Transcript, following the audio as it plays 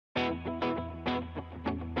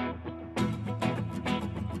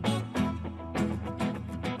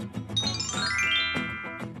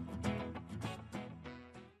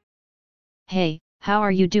Hey, how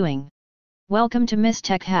are you doing? Welcome to Miss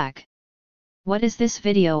Tech Hack. What is this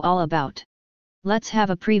video all about? Let's have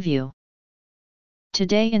a preview.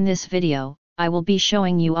 Today in this video, I will be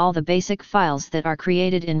showing you all the basic files that are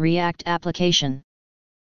created in React application.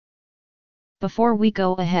 Before we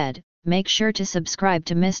go ahead, make sure to subscribe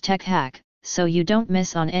to Miss Tech Hack, so you don't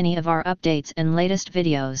miss on any of our updates and latest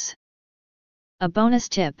videos. A bonus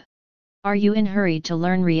tip. Are you in a hurry to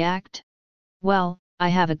learn React? Well, I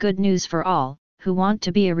have a good news for all who want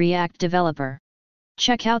to be a React developer.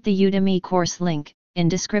 Check out the Udemy course link in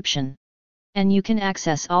description. And you can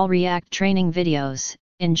access all React training videos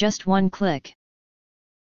in just one click.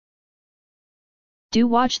 Do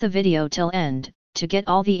watch the video till end to get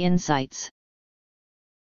all the insights.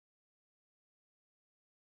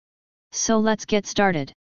 So let's get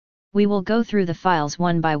started. We will go through the files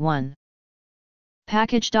one by one.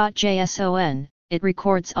 Package.json, it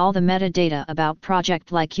records all the metadata about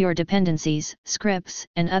project like your dependencies, scripts,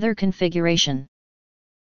 and other configuration.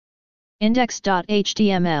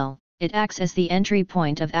 Index.html, it acts as the entry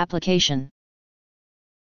point of application.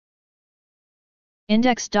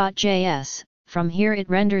 Index.js, from here it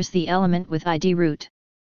renders the element with ID root.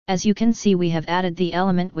 As you can see, we have added the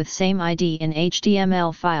element with same ID in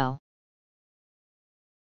HTML file.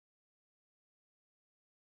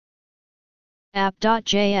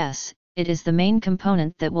 App.js, it is the main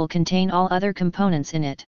component that will contain all other components in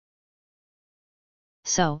it.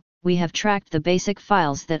 So, we have tracked the basic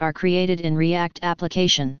files that are created in React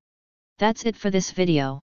application. That's it for this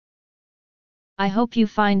video. I hope you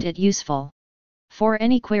find it useful. For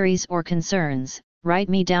any queries or concerns, write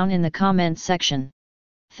me down in the comments section.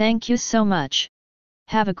 Thank you so much.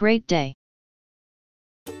 Have a great day.